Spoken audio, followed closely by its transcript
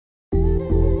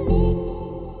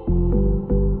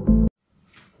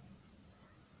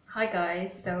Hi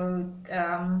guys, so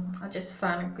I just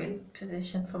found a good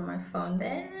position for my phone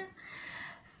there.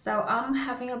 So I'm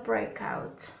having a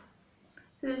breakout.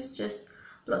 There's just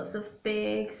lots of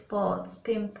big spots,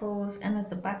 pimples, and at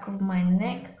the back of my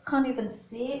neck. I can't even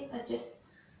see it. I just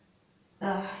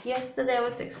yesterday I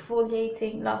was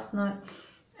exfoliating, last night,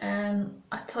 and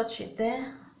I touched it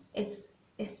there. It's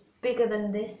bigger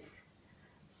than this.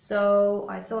 So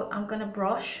I thought I'm gonna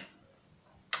brush.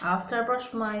 After I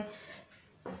brush my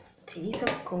teeth,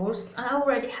 of course. I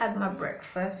already had my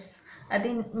breakfast. I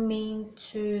didn't mean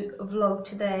to vlog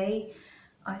today.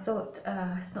 I thought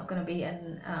it's not gonna be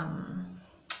an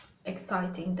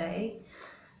exciting day.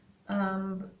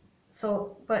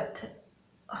 But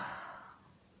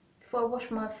before I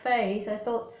washed my face, I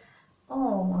thought,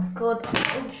 oh my god,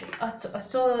 I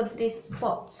saw these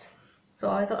spots. So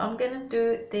I thought I'm gonna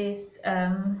do this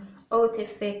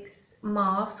Otifix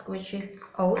mask, which is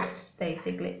oats,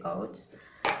 basically oats,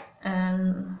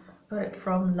 and got it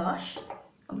from Lush.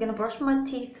 I'm gonna brush my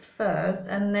teeth first,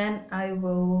 and then I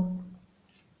will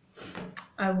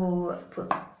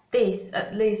put this,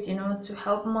 at least, you know, to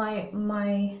help my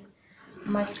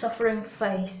suffering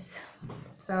face.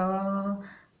 So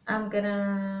I'm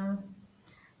gonna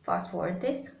fast forward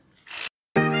this.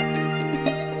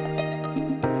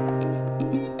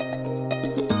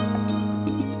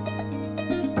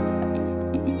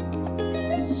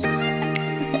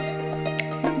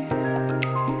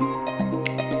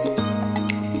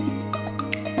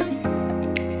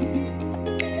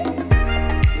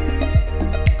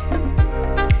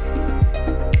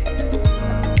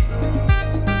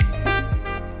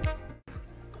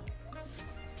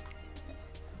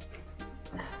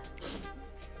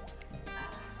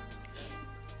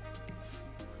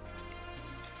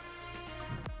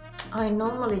 I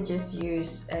normally just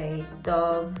use a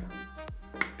Dove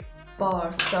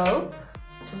bar soap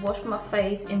to wash my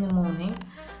face in the morning,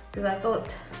 because I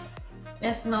thought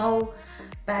there's no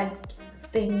bad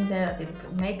thing that I didn't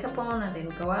put makeup on, I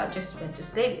didn't go out, just went to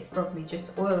sleep. It's probably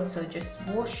just oil, so just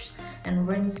wash and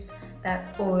rinse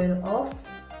that oil off.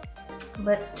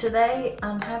 But today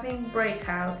I'm having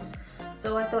breakouts,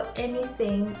 so I thought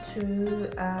anything to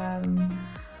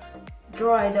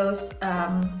dry those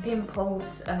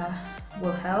pimples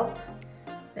will help.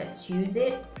 Let's use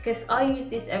it, because I use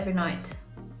this every night.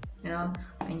 You know,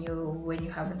 when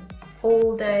you have it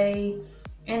all day,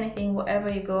 anything,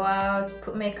 whatever you go out,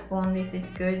 put makeup on, this is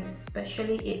good.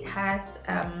 Especially it has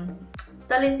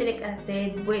salicylic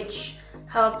acid, which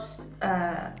helps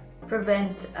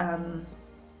prevent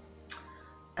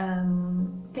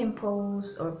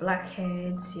pimples or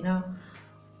blackheads, you know,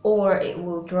 or it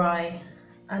will dry.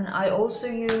 And I also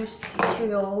use tea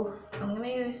tree oil. I'm gonna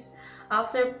use,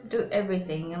 after I do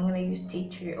everything, I'm gonna use tea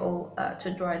tree oil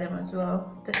to dry them as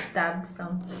well, just dab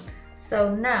some.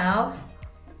 So now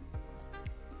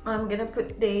I'm gonna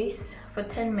put this for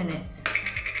 10 minutes.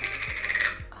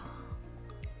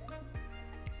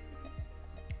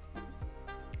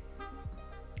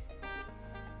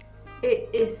 It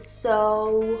is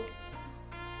so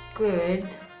good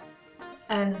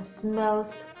and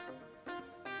smells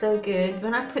so good.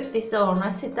 When I put this on,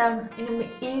 I sit down in the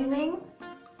evening,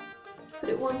 put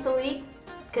it once a week,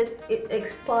 because it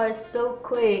expires so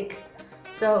quick,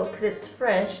 so because it's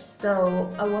fresh,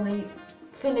 so I want to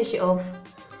finish it off,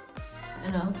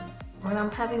 you know, when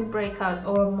I'm having breakouts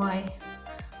or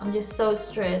I'm just so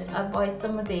stressed. I buy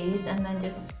some of these and then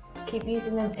just keep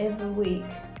using them every week.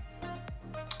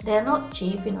 They're not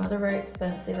cheap, you know, they're very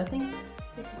expensive. I think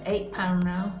this is £8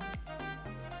 now,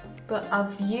 but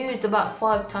I've used about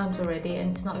 5 times already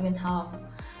and it's not even half.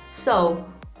 So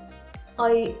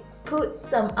I put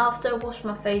some after I wash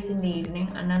my face in the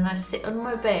evening, and then I sit on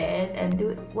my bed and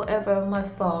do whatever on my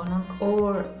phone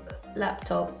or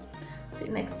laptop, sit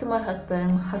next to my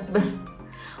husband.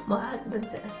 My husband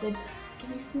said, I said,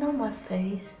 can you smell my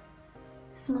face?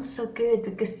 It smells so good,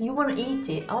 because you want to eat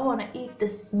it. I want to eat the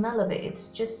smell of it. It's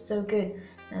just so good.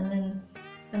 And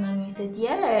then he said,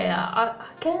 yeah, I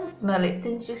can smell it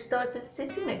since you started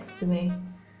sitting next to me.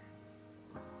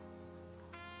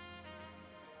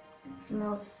 It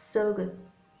smells so good.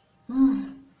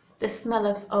 The smell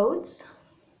of oats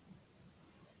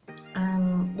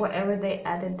and whatever they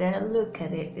added there, look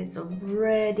at it. It's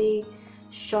already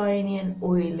shiny and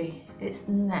oily. It's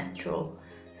natural.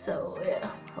 So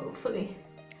yeah, hopefully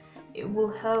it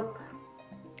will help.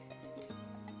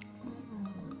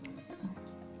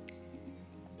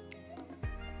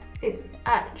 It's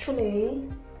actually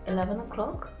 11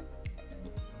 o'clock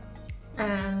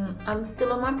and I'm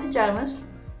still in my pajamas.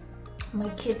 My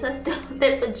kids are still in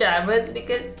their pajamas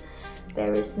because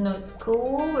there is no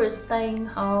school. We're staying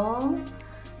home,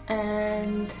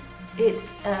 and It's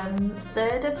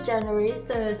 3rd of January,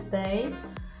 Thursday,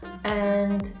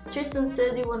 and Tristan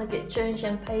said he want to get changed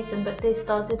and Peyton, but they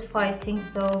started fighting,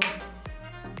 so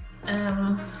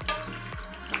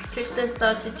Tristan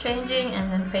started changing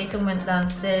and then Peyton went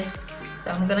downstairs.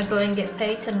 So I'm gonna go and get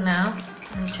Peyton now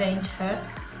and change her.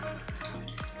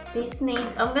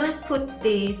 I'm gonna put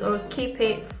these or keep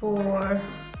it for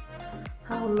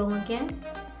how long again?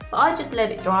 But I just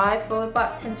let it dry for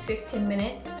about 10-15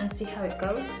 minutes and see how it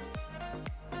goes.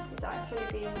 It's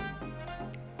actually been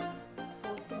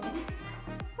 40 minutes.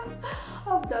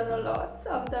 I've done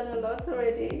a lot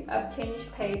already. I've changed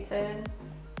Peyton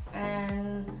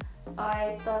and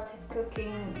I started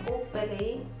cooking pork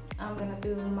belly. I'm gonna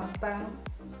do mukbang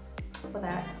for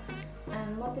that.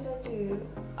 And what did I do?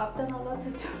 I've done a lot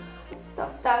of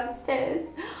stuff downstairs.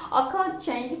 I can't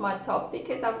change my top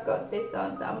because I've got this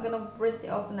on, so I'm gonna rinse it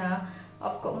off now.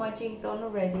 I've got my jeans on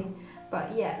already,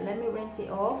 but yeah, let me rinse it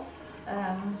off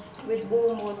with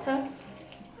warm water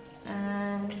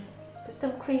and put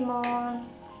some cream on,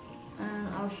 and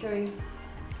I'll show you.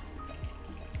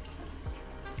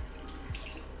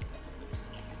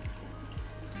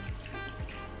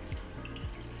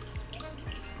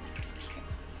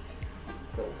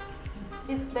 So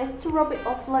it's best to rub it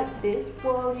off like this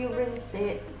while you rinse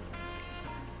it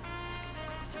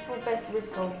for best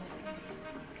result.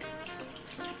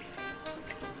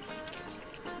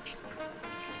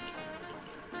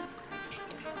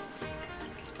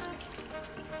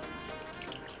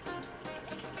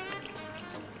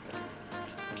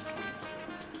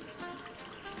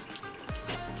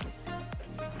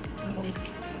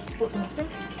 Put some salt.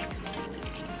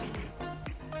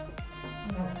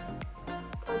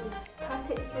 I just pat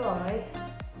it dry.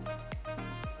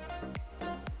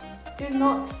 Do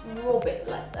not rub it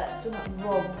like that. Do not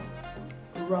rub.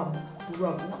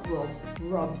 Not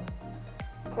rub.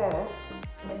 Okay.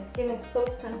 My skin is so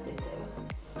sensitive.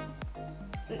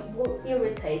 It will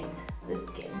irritate the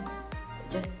skin.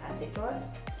 Just pat it dry.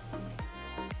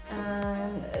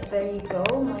 And there you go.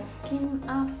 My skin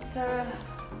after.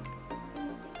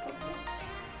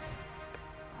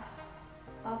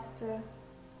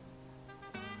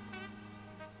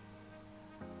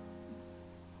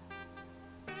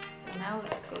 So now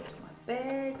let's go to my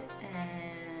bed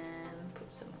and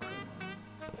put some cream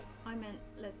on.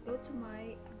 Let's go to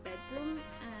my bedroom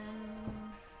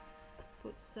and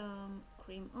put some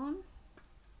cream on.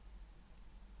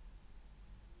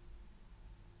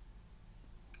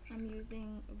 I'm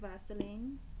using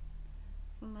Vaseline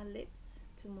for my lips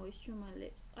to moisture my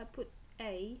lips. I put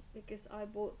A because I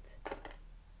bought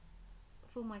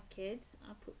for my kids.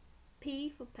 I put P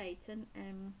for Peyton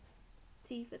and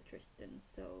T for Tristan.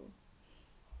 So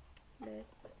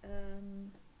let's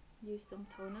use some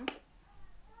toner.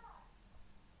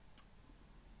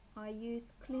 I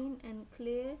use Clean and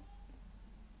Clear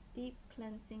Deep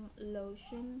Cleansing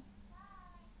Lotion.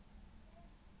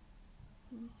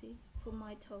 Let me see, for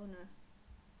my toner.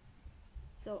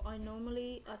 So I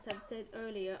normally, as I've said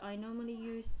earlier, I normally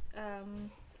use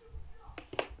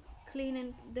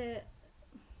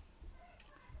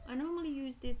I normally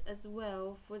use this as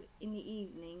well for in the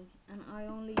evening, and I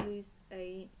only use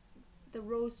the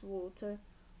rose water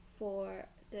for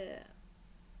the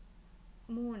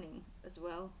morning as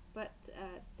well. But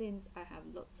since I have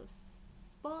lots of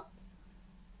spots,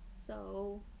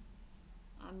 so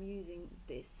I'm using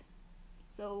this.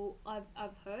 So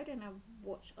I've heard and I've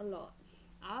watched a lot.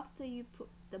 After you put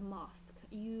the mask,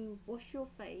 you wash your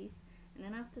face, and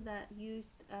then after that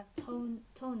use a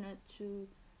toner to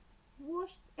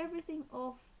wash everything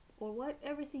off or wipe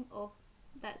everything off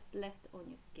that's left on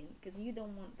your skin, because you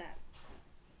don't want that,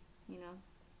 you know.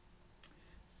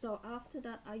 So after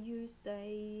that I used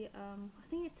I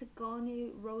think it's a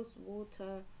Garnier Rose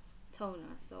Water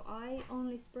toner. So I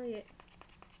only spray it,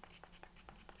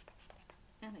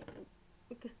 and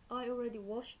because I already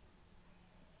washed,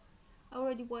 I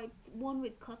already wiped one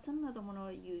with cotton. I don't want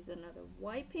to use another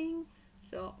wiping,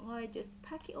 so I just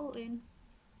pack it all in.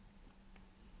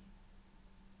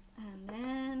 And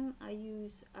then I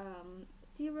use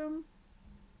serum,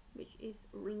 which is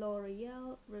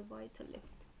L'Oreal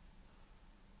Revitalift.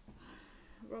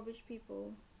 Rubbish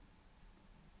people,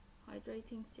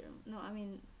 hydrating serum. No, I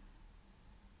mean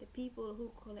the people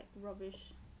who collect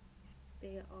rubbish.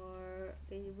 They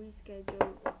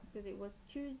rescheduled because it was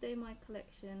Tuesday my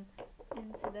collection,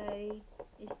 and today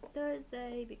is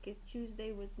Thursday because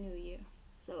Tuesday was New Year.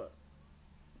 So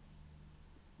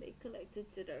they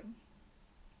collected today.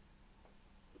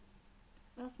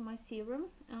 That's my serum,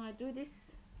 and I do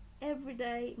this every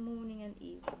day, morning and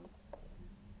evening.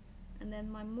 And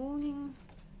then my morning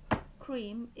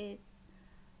cream is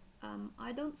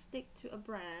I don't stick to a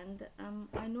brand.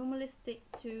 I normally stick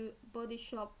to Body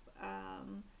Shop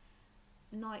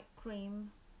night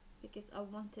cream because I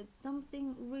wanted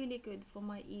something really good for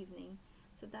my evening.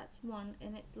 So that's one,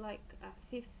 and it's like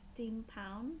 £15,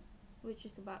 which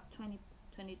is about $20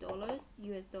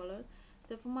 US dollar.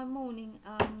 So for my morning,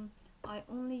 I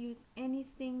only use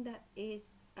anything that is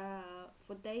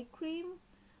for day cream.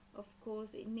 Of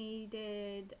course, it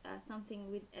needed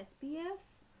something with SPF.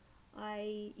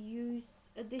 I use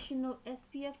additional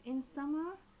SPF in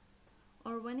summer,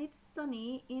 or when it's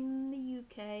sunny in the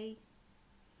UK.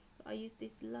 I use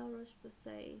this La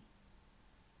Roche-Posay.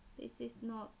 This is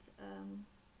not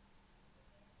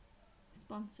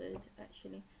sponsored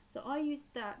actually. So I use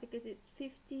that because it's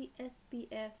 50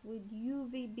 SPF with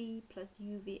UVB plus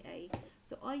UVA.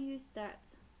 So I use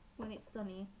that when it's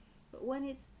sunny. But when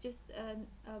it's just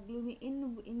gloomy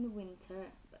in the winter,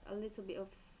 a little bit of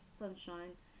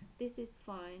sunshine, this is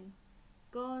fine.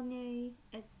 Garnier,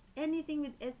 anything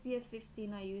with SPF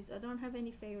 15 I use. I don't have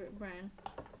any favorite brand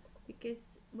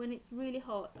because when it's really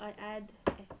hot I add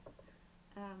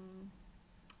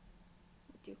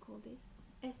what do you call this?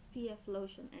 SPF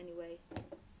lotion anyway.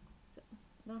 So I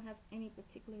don't have any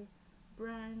particular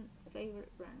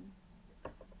favorite brand.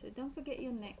 So don't forget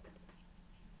your neck.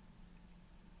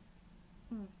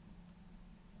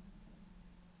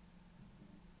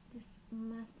 Just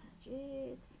massage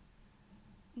it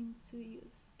into your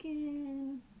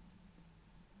skin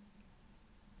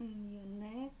and your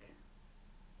neck.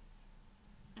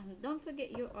 And don't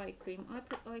forget your eye cream. I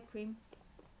put eye cream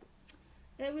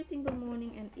every single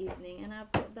morning and evening, and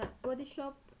I've got that Body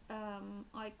Shop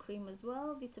eye cream as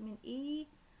well, vitamin E,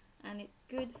 and it's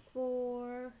good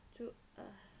for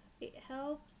it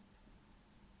helps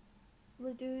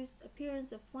reduce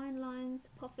appearance of fine lines,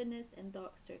 puffiness, and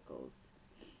dark circles.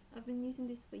 I've been using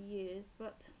this for years,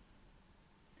 but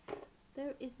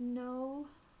there is no,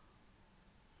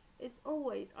 I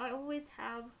always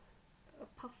have a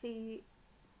puffy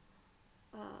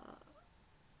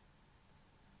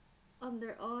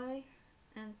under eye,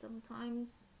 and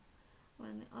sometimes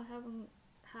when I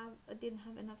didn't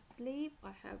have enough sleep,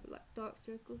 I have like dark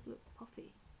circles, look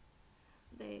puffy.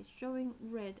 They're showing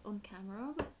red on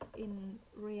camera, but in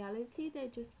reality they're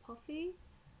just puffy,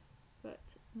 but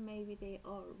maybe they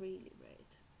are really red.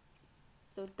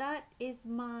 So that is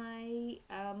my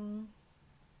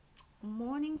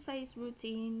morning face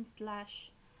routine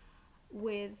slash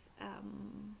with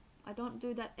I don't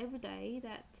do that every day,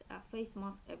 that face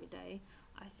mask every day.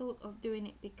 I thought of doing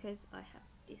it because I have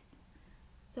this.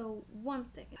 So 1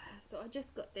 second. So I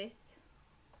just got this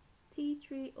tea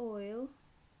tree oil,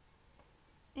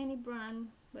 any brand,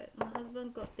 but my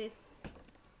husband got this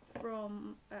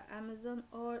from Amazon,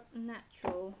 or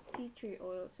natural tea tree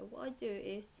oil. So what I do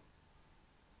is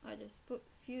I just put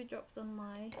a few drops on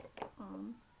my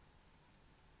arm,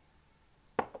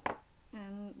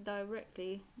 and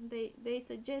directly they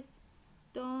suggest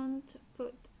don't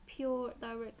put pure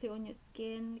directly on your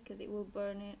skin because it will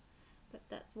burn it, but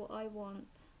that's what I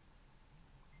want.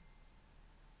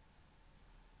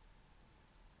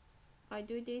 I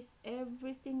do this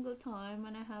every single time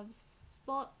when I have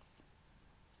spots,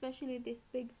 especially these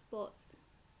big spots,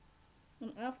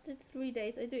 and after 3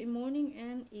 days, I do it morning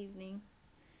and evening,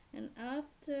 and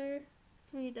after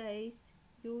 3 days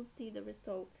you'll see the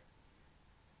result.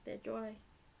 They're dry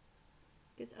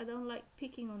because I don't like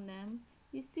picking on them.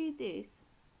 You see this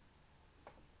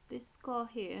scar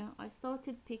here, I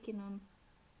started picking on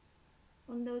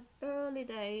those early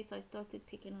days. I started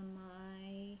picking on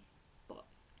my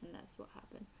spots, and that's what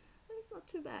happened. But it's not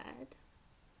too bad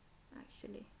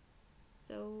actually.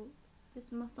 So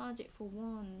just massage it for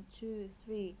 1, 2,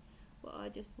 3, but I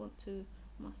just want to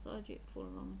massage it for a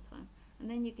long time, and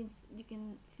then you can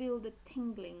feel the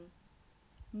tingling,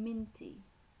 minty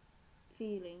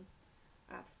feeling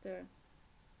after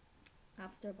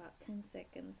about 10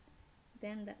 seconds.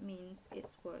 Then that means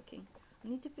it's working. I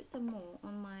need to put some more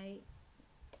on my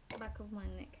back of my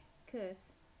neck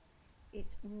because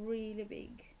it's really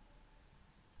big.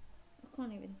 I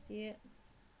can't even see it.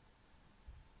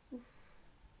 Oof.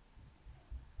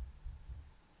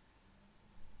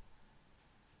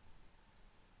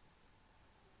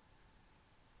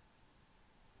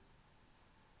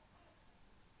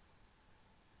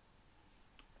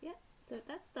 Yeah, so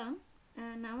that's done,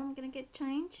 and now I'm gonna get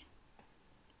changed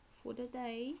for the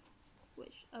day,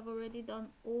 which I've already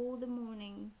done all the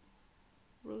morning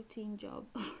routine job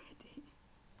already.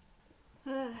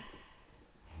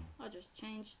 I just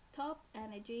changed top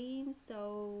and a jeans,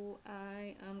 so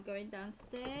I am going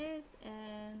downstairs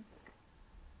and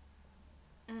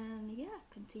yeah,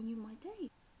 continue my day.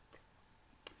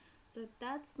 So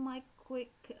that's my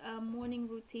quick morning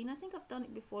routine. I think I've done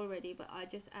it before already, but I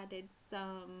just added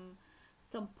some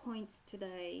points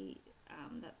today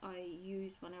that I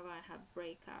use whenever I have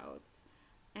breakouts.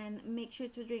 And make sure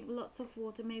to drink lots of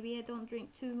water. Maybe I don't drink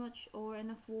too much or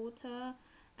enough water.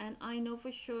 And I know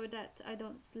for sure that I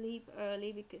don't sleep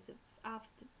early because of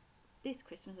after this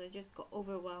Christmas I just got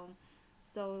overwhelmed.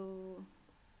 So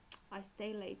I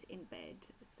stay late in bed.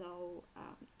 So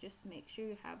just make sure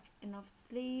you have enough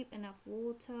sleep, enough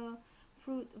water,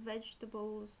 fruit,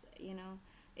 vegetables. You know,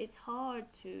 it's hard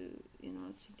to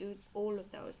to do all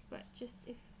of those, but just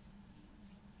if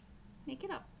make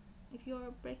it up. If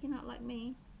you're breaking out like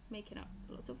me, make it up.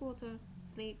 Lots of water,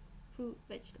 sleep, fruit,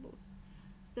 vegetables.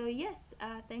 So yes,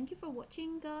 thank you for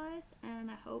watching, guys,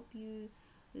 and I hope you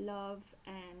love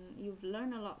and you've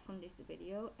learned a lot from this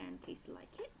video, and please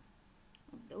like it.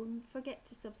 Don't forget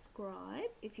to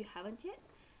subscribe if you haven't yet.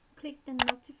 Click the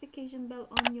notification bell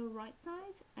on your right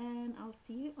side, and I'll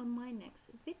see you on my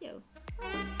next video.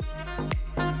 Bye.